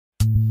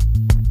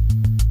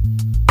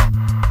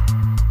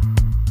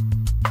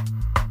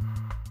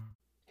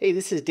Hey,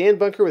 this is Dan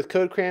Bunker with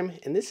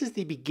CodeCram, and this is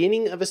the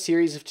beginning of a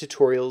series of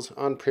tutorials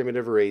on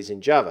primitive arrays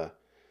in Java.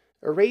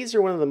 Arrays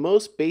are one of the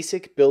most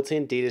basic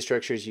built-in data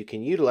structures you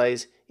can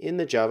utilize in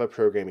the Java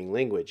programming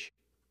language.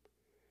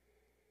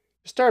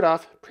 To start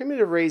off,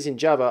 primitive arrays in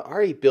Java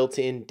are a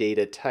built-in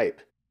data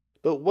type.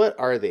 But what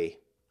are they?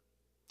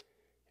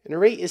 An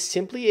array is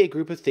simply a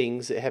group of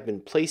things that have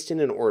been placed in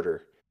an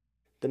order.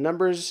 The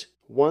numbers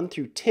 1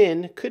 through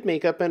 10 could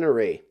make up an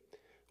array.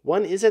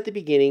 1 is at the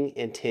beginning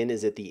and 10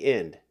 is at the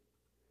end.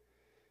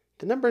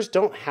 The numbers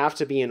don't have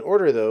to be in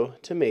order, though,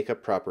 to make a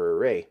proper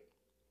array.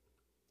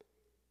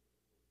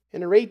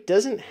 An array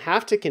doesn't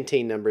have to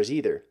contain numbers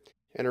either.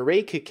 An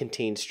array could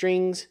contain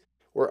strings,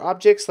 or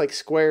objects like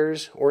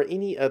squares, or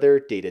any other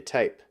data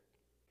type.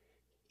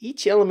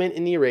 Each element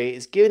in the array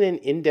is given an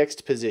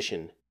indexed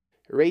position.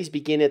 Arrays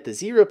begin at the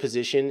 0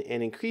 position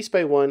and increase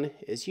by 1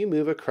 as you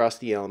move across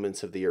the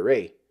elements of the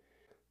array.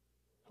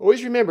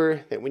 Always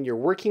remember that when you're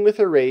working with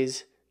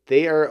arrays,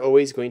 they are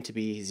always going to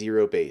be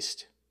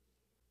 0-based.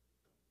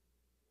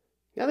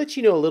 Now that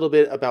you know a little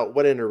bit about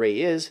what an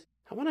array is,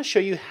 I want to show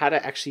you how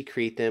to actually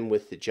create them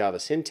with the Java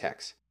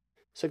syntax.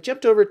 So I've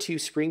jumped over to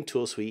Spring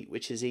Tool Suite,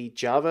 which is a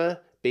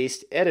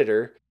Java-based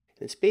editor,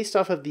 and it's based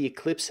off of the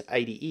Eclipse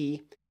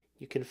IDE.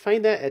 You can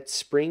find that at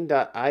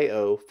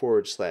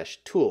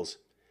spring.io/tools.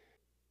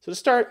 So to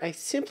start, I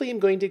simply am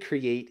going to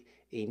create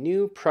a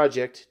new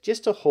project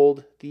just to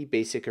hold the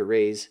basic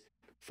arrays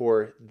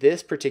for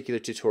this particular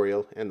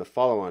tutorial and the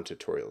follow-on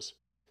tutorials.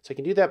 So I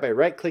can do that by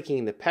right-clicking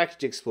in the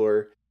Package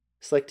Explorer,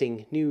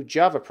 selecting New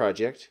Java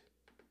Project.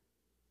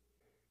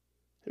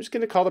 I'm just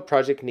going to call the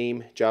project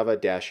name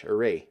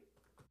Java-Array. At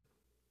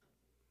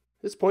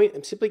this point,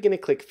 I'm simply going to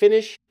click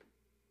Finish,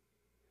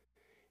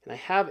 and I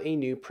have a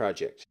new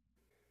project.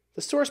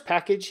 The source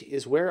package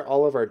is where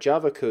all of our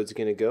Java code is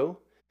going to go.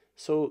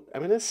 So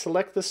I'm going to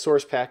select the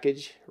source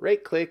package,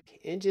 right-click,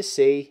 and just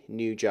say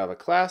New Java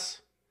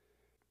Class.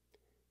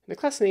 And the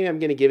class name I'm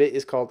going to give it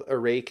is called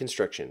Array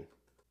Construction.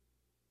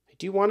 I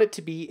do want it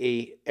to be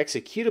a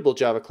executable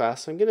Java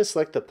class, so I'm going to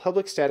select the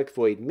public static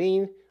void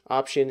main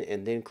option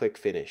and then click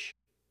Finish.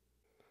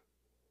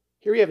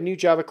 Here we have a new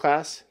Java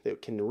class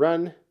that can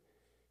run.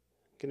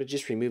 I'm going to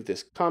just remove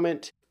this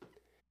comment,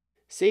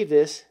 save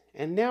this,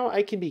 and now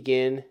I can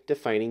begin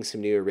defining some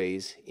new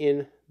arrays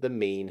in the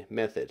main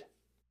method.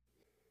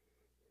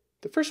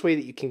 The first way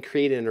that you can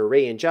create an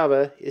array in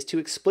Java is to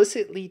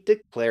explicitly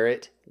declare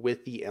it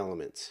with the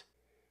elements.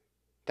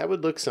 That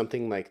would look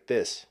something like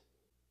this.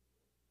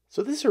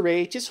 So this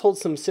array just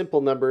holds some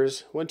simple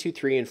numbers, 1, 2,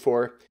 3, and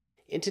 4.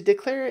 And to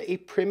declare a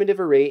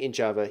primitive array in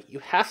Java, you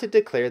have to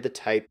declare the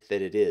type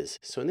that it is.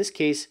 So in this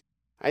case,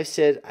 I've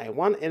said I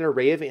want an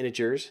array of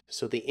integers.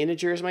 So the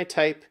integer is my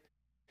type.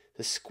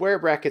 The square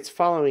brackets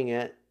following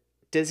it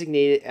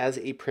designate it as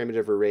a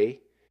primitive array.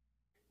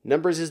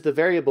 Numbers is the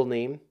variable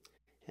name.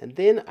 And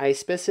then I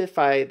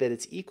specify that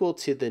it's equal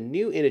to the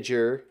new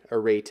integer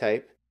array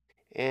type.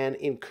 And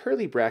in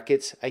curly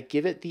brackets, I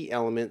give it the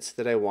elements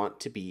that I want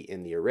to be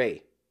in the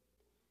array.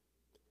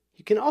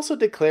 You can also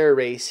declare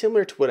array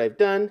similar to what I've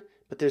done,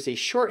 but there's a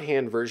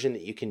shorthand version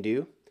that you can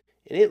do,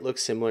 and it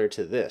looks similar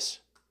to this.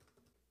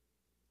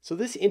 So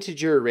this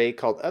integer array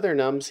called other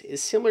nums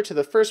is similar to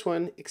the first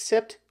one,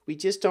 except we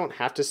just don't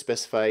have to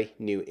specify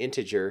new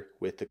integer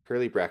with the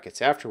curly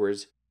brackets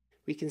afterwards.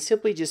 We can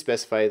simply just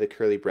specify the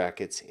curly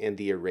brackets and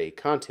the array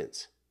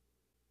contents.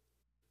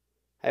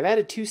 I've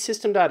added two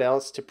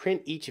system.outs to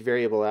print each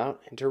variable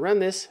out, and to run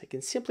this, I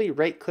can simply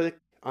right-click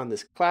on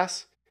this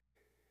class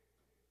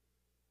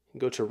and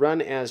go to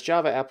Run as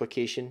Java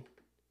Application.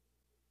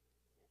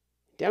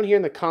 Down here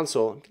in the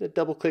console, I'm going to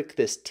double-click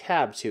this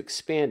tab to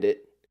expand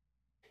it.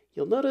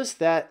 You'll notice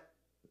that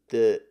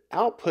the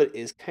output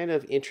is kind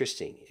of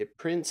interesting. It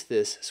prints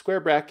this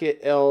square bracket,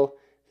 L,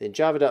 then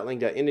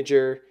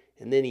java.lang.integer,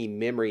 and then a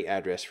memory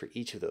address for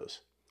each of those.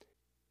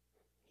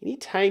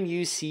 Anytime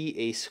you see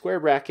a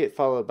square bracket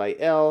followed by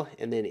L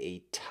and then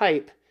a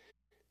type,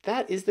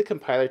 that is the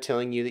compiler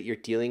telling you that you're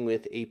dealing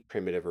with a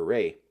primitive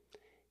array,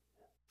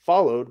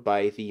 followed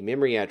by the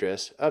memory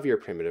address of your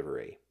primitive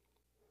array.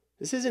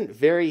 This isn't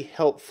very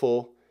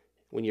helpful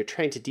when you're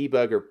trying to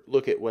debug or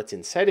look at what's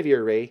inside of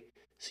your array,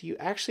 so you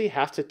actually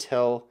have to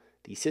tell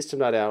the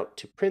system.out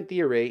to print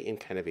the array in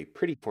kind of a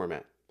pretty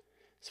format.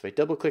 So if I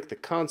double-click the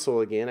console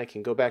again, I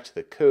can go back to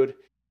the code.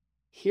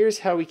 Here's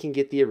how we can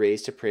get the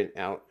arrays to print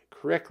out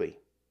correctly.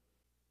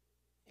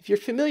 If you're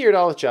familiar at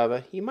all with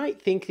Java, you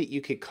might think that you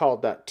could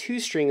call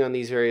 .toString on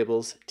these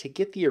variables to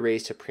get the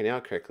arrays to print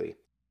out correctly.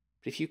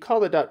 But if you call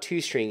the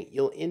 .toString,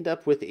 you'll end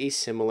up with a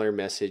similar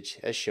message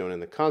as shown in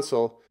the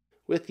console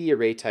with the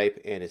array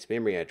type and its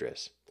memory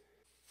address.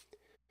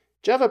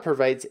 Java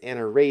provides an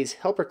arrays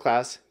helper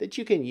class that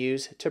you can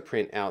use to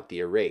print out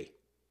the array.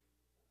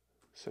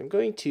 So I'm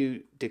going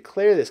to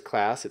declare this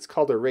class. It's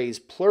called arrays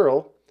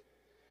plural,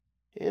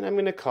 and I'm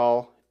going to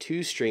call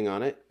toString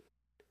on it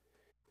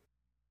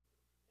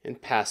and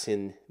pass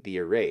in the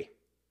array.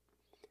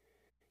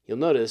 You'll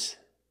notice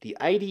the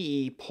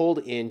IDE pulled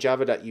in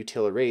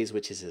java.util arrays,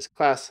 which is this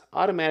class,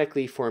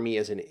 automatically for me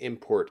as an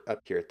import up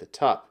here at the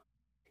top.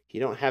 If you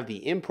don't have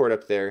the import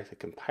up there, the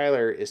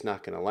compiler is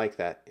not going to like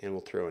that and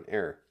will throw an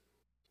error.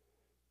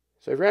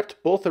 So I've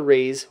wrapped both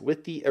arrays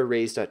with the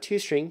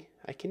arrays.toString.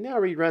 I can now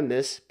rerun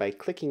this by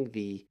clicking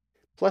the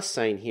plus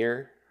sign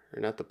here, or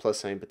not the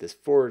plus sign, but this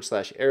 /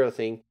 arrow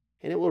thing,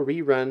 and it will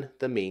rerun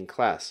the main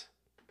class.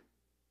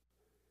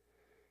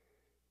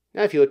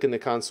 Now if you look in the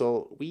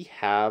console, we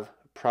have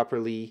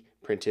properly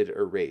printed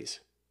arrays.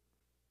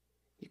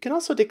 You can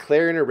also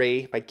declare an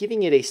array by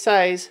giving it a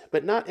size,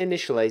 but not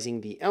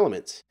initializing the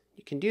elements.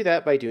 You can do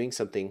that by doing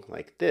something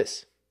like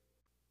this.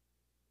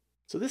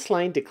 So this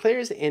line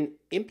declares an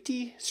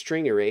empty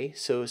string array.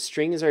 So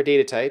string is our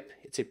data type.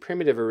 It's a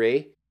primitive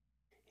array.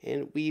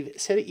 And we've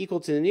set it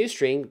equal to the new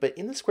string, but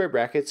in the square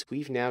brackets,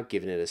 we've now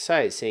given it a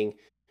size, saying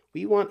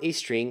we want a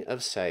string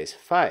of size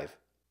 5.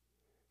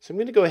 So I'm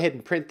going to go ahead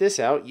and print this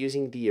out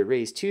using the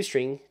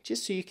arrays2string,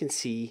 just so you can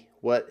see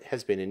what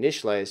has been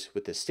initialized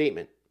with this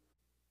statement.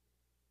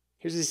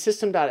 Here's the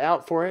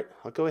system.out for it.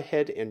 I'll go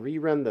ahead and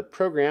rerun the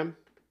program.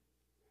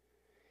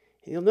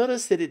 And you'll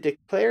notice that it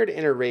declared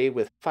an array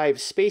with 5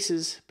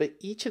 spaces, but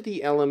each of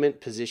the element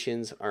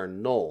positions are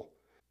null.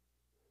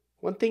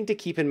 One thing to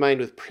keep in mind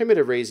with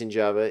primitive arrays in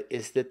Java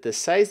is that the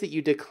size that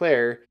you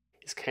declare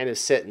is kind of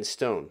set in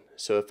stone.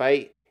 So if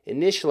I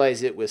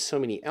initialize it with so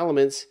many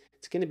elements,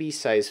 it's going to be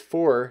size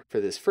 4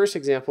 for this first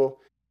example.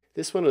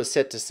 This one was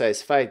set to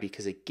size 5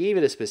 because it gave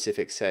it a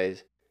specific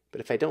size. But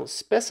if I don't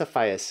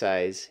specify a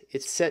size,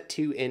 it's set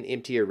to an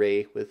empty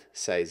array with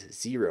size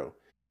 0.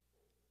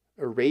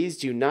 Arrays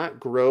do not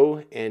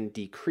grow and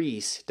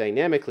decrease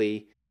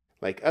dynamically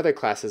like other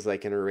classes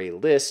like an array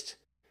list,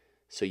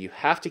 so you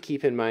have to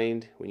keep in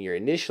mind when you're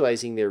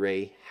initializing the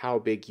array how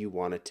big you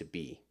want it to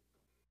be.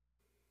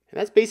 And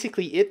that's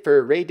basically it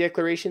for array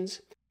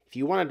declarations. If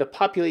you wanted to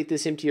populate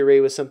this empty array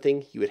with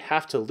something, you would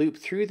have to loop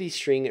through the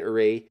string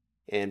array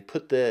and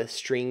put the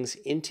strings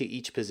into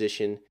each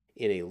position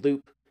in a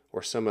loop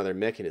or some other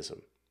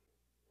mechanism.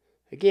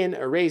 Again,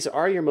 arrays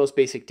are your most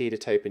basic data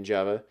type in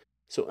Java,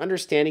 so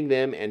understanding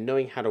them and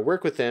knowing how to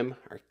work with them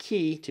are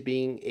key to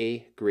being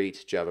a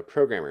great Java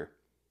programmer.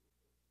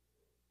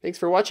 Thanks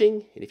for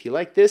watching, and if you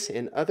like this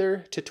and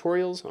other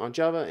tutorials on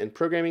Java and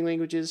programming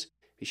languages,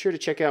 be sure to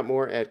check out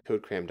more at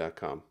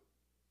codecram.com.